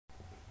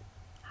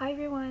Hi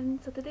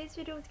everyone, so today's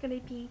video is going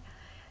to be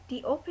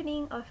the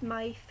opening of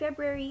my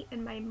February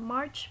and my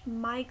March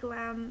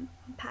MyGlam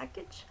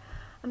package.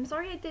 I'm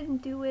sorry I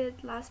didn't do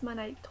it last month.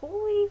 I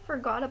totally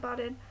forgot about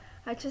it.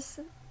 I just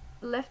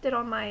left it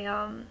on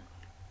my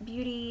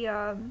beauty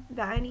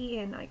vanity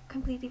and I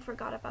completely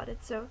forgot about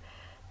it. So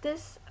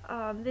this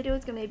video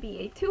is going to be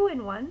a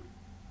two-in-one,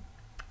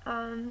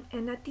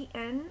 and at the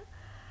end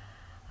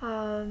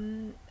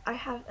I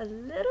have a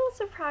little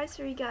surprise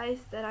for you guys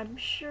that I'm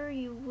sure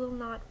you will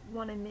not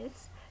want to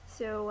miss.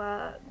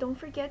 So don't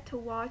forget to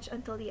watch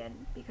until the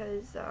end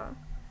because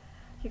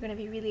you're going to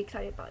be really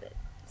excited about it.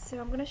 So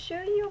I'm going to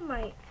show you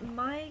my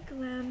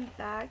MyGlam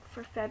bag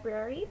for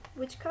February,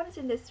 which comes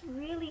in this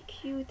really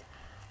cute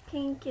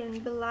pink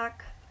and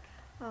black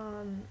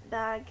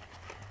bag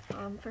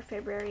for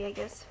February, I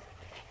guess.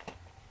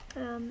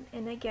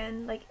 And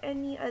again, like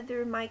any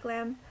other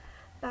MyGlam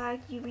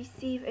bag, you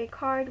receive a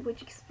card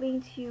which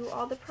explains to you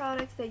all the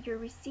products that you're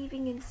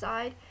receiving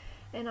inside,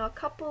 and a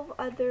couple of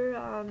other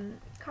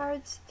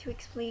cards to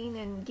explain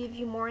and give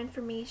you more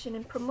information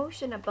and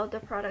promotion about the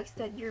products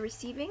that you're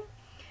receiving.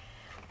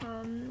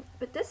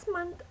 But this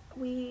month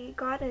we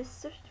got a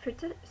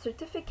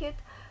certificate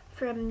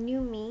from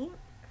New Me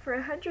for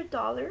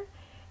 $100,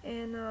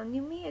 and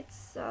New Me,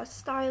 it's a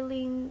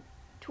styling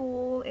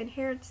tool and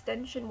hair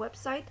extension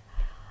website.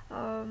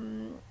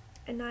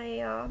 And I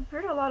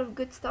heard a lot of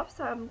good stuff,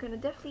 so I'm gonna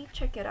definitely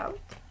check it out.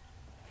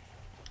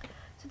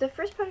 So the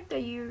first product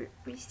that you're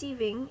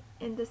receiving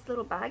in this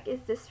little bag is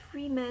this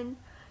Freeman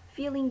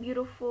Feeling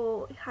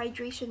Beautiful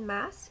Hydration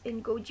Mask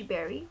in Goji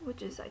Berry,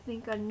 which is I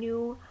think a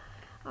new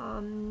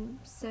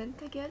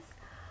scent, I guess.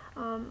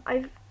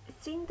 I've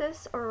seen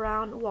this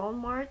around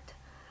Walmart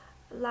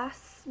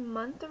last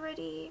month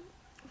already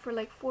for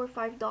like $4 or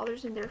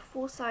 $5 in their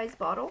full-size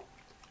bottle.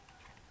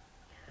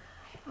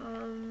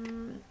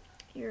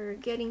 You're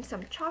getting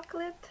some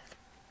chocolate,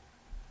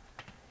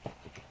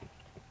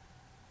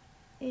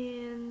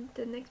 and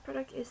the next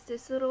product is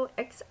this little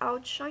X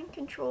Out Shine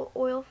Control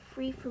Oil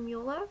Free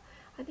Formula.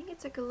 I think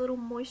it's like a little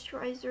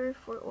moisturizer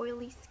for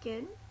oily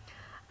skin.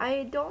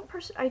 I don't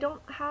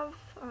have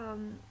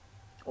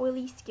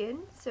oily skin,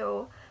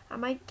 so I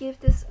might give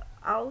this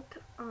out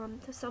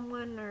to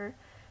someone, or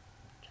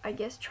I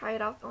guess try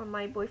it out on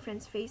my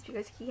boyfriend's face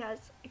because he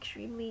has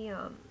extremely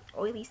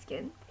oily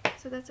skin.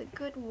 So that's a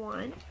good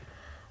one.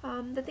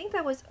 The thing that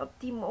I was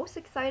the most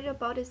excited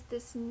about is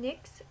this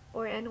NYX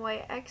or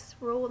NYX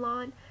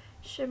Roll-On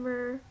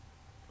Shimmer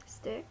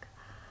Stick.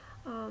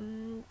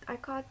 I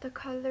got the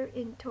color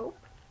in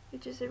taupe,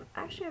 which is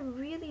actually a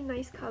really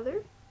nice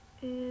color,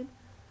 and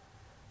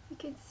you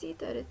can see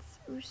that it's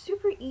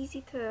super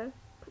easy to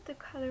put the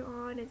color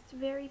on. It's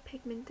very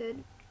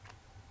pigmented,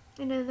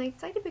 and I'm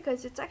excited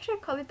because it's actually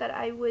a color that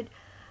I would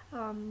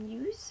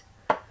use.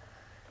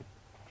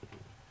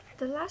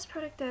 The last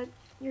product that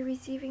you're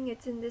receiving,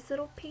 it's in this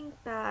little pink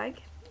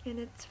bag, and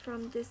it's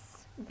from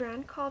this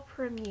brand called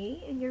Premier,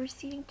 and you're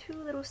receiving two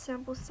little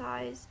sample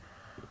size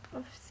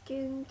of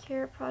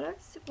skincare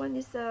products. One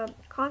is a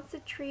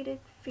concentrated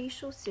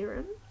facial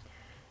serum,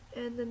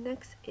 and the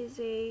next is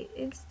a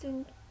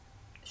instant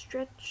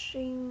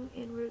stretching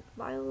and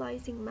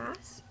revitalizing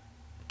mask.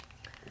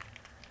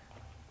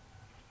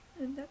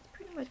 And that's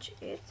pretty much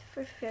it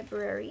for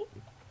February.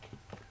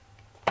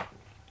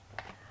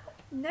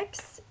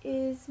 Next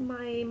is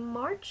my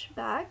March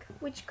bag,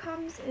 which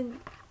comes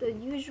in the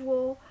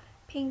usual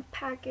pink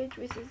package,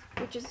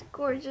 which is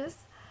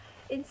gorgeous.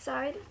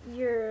 Inside,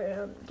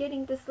 you're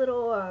getting this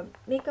little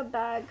makeup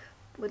bag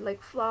with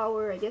like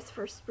flower, I guess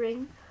for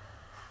spring.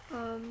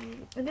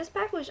 And this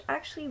bag was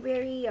actually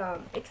very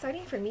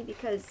exciting for me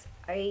because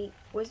I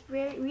was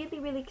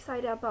really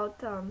excited about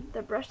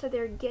the brush that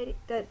they're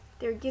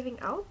giving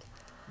out.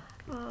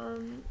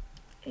 And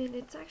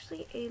it's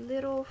actually a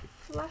little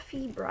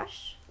fluffy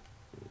brush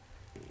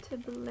to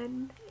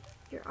blend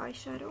your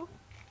eyeshadow,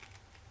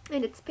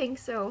 and it's pink,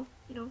 so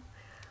you know,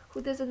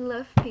 who doesn't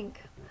love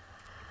pink?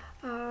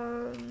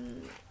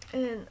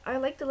 And I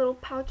like the little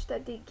pouch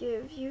that they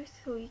give you,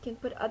 so you can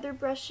put other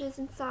brushes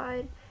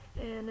inside,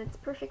 and it's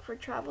perfect for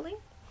traveling.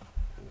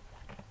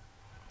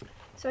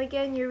 So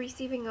again, you're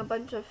receiving a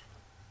bunch of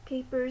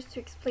papers to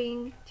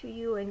explain to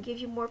you and give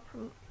you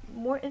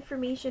more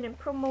information and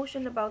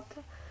promotion about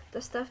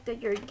the stuff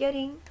that you're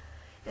getting,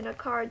 and a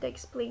card that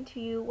explains to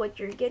you what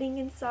you're getting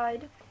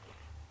inside.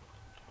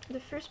 The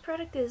first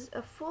product is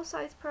a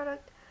full-size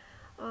product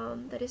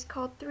that is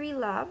called 3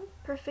 Lab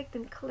Perfect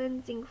and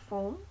Cleansing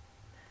Foam.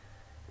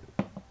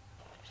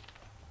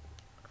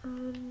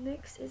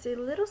 Next is a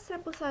little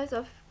sample size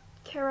of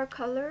Cara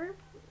Color,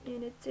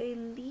 and it's a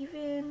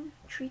leave-in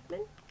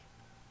treatment,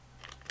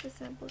 the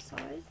sample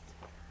size.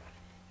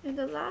 And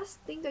the last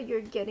thing that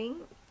you're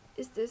getting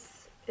is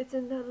this. It's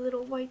in the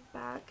little white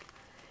bag,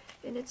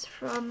 and it's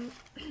from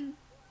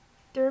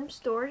Derm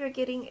Store. You're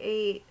getting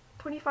a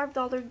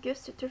 $25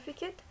 gift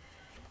certificate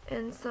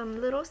and some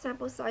little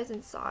sample size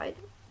inside.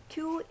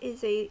 2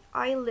 is a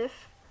eye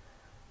lift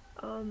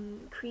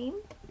cream,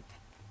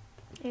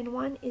 and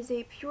 1 is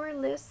a Pure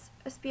List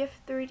SPF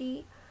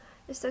 30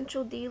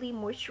 Essential Daily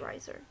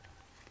Moisturizer.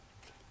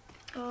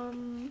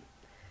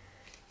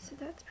 So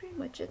that's pretty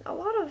much it. A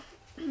lot of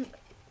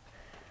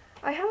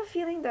I have a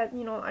feeling that,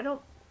 you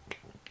know,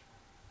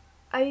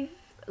 I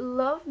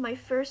love my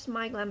first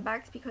MyGlam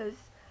bags because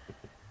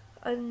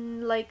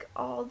unlike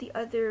all the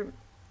other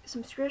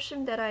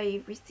subscription that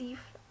I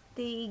received,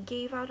 they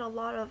gave out a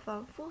lot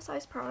of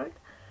full-size product,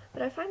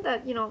 but I find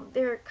that, you know,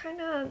 they're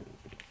kind of,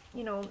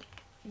 you know,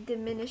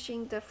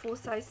 diminishing the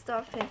full-size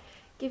stuff and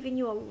giving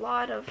you a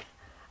lot of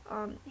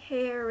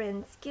hair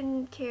and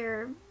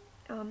skincare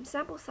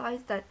sample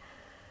size that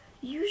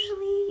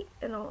usually,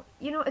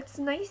 you know, it's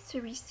nice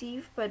to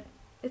receive, but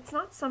it's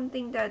not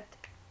something that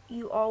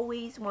you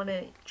always want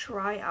to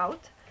try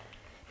out,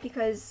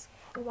 because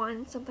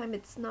one, sometimes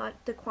it's not,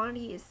 the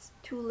quantity is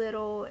too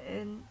little,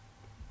 and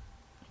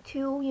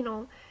two, you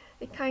know,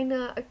 it kind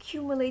of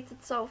accumulates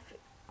itself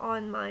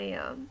on my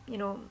you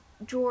know,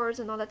 drawers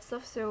and all that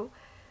stuff, so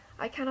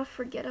I kind of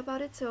forget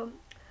about it. So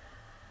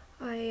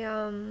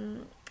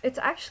it's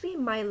actually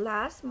my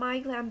last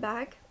MyGlam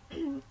bag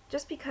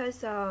just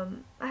because I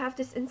have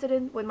this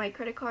incident with my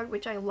credit card,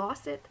 which I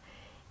lost it,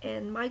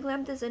 and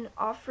MyGlam doesn't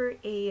offer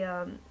a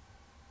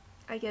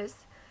I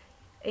guess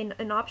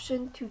an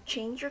option to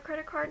change your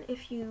credit card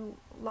if you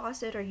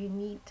lost it or you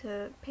need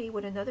to pay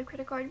with another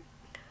credit card.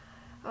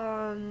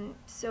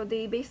 So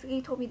they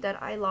basically told me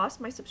that I lost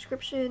my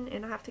subscription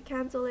and I have to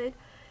cancel it,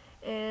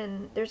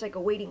 and there's like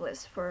a waiting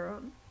list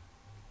for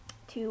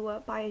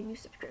to buy a new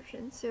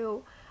subscription.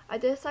 So I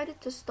decided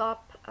to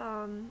stop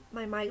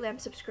my MyGlam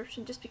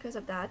subscription just because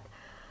of that,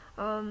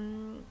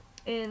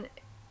 and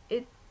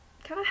it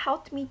kind of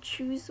helped me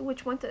choose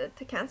which one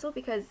to cancel,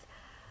 because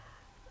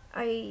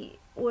I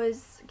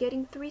was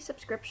getting 3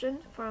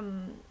 subscriptions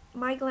from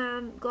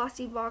MyGlam,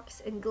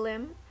 Glossybox, and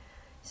Glim.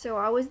 So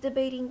I was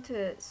debating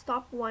to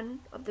stop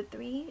one of the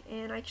 3,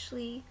 and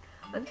actually,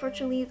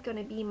 unfortunately, it's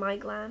gonna be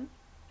MyGlam.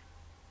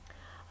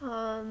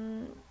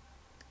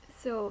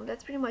 So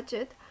that's pretty much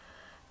it.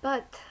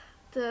 But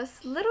the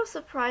little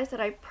surprise that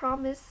I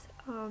promised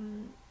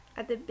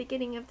at the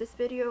beginning of this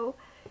video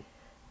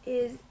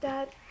is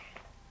that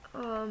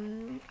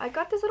I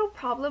got this little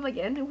problem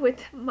again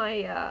with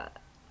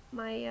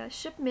my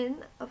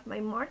shipment of my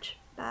March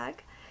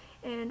bag,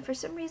 and for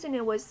some reason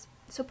it was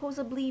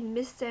supposedly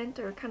missent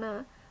or kind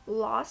of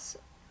lost.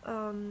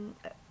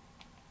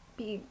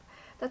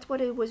 That's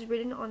what it was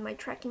written on my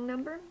tracking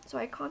number. So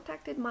I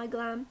contacted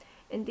MyGlam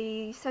and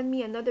they sent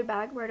me another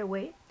bag right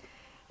away,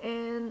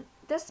 and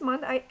this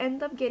month I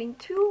end up getting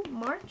 2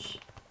 March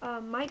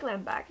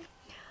MyGlam bag.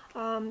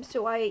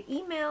 So I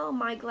emailed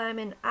MyGlam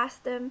and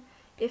asked them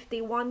if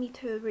they want me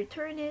to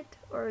return it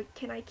or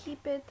can I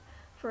keep it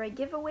for a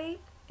giveaway,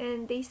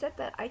 and they said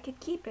that I could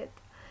keep it.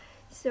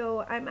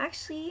 So I'm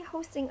actually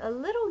hosting a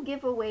little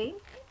giveaway,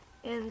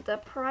 and the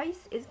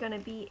prize is gonna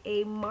be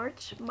a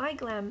March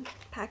MyGlam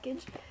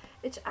package.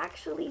 It's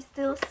actually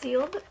still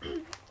sealed.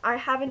 I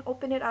haven't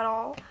opened it at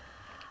all.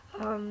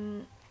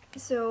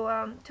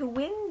 To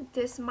win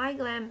this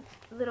MyGlam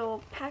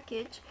little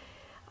package,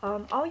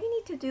 all you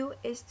need to do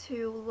is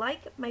to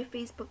like my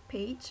Facebook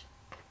page.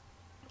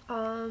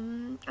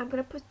 I'm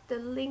gonna put the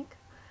link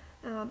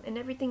and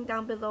everything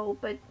down below,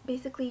 but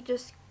basically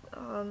just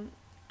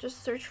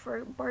search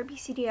for Barbie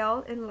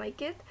CDL and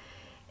like it,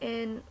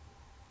 and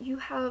you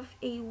have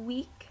a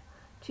week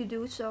to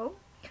do so.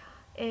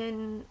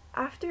 And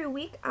after a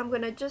week, I'm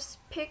gonna just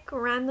pick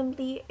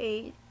randomly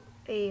a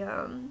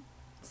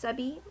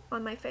subby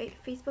on my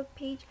Facebook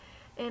page,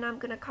 and I'm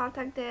gonna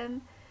contact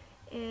them,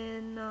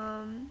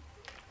 and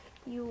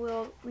you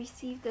will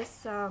receive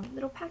this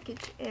little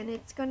package. And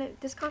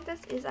this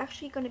contest is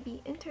actually gonna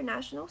be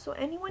international, so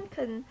anyone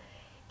can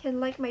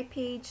like my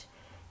page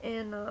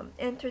and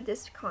enter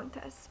this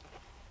contest.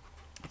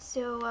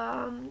 So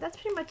that's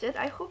pretty much it.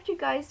 I hope you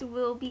guys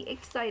will be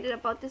excited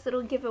about this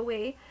little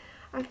giveaway.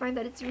 I find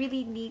that it's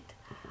really neat,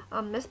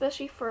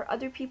 especially for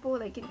other people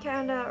like in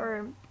Canada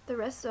or the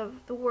rest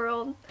of the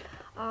world.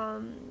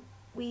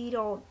 They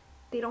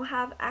don't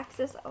have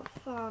access of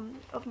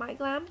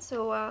MyGlam,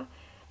 so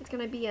it's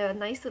gonna be a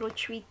nice little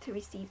treat to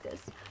receive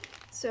this.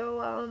 So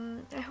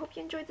I hope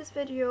you enjoyed this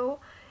video,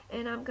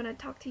 and I'm gonna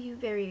talk to you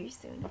very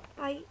soon.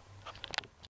 Bye.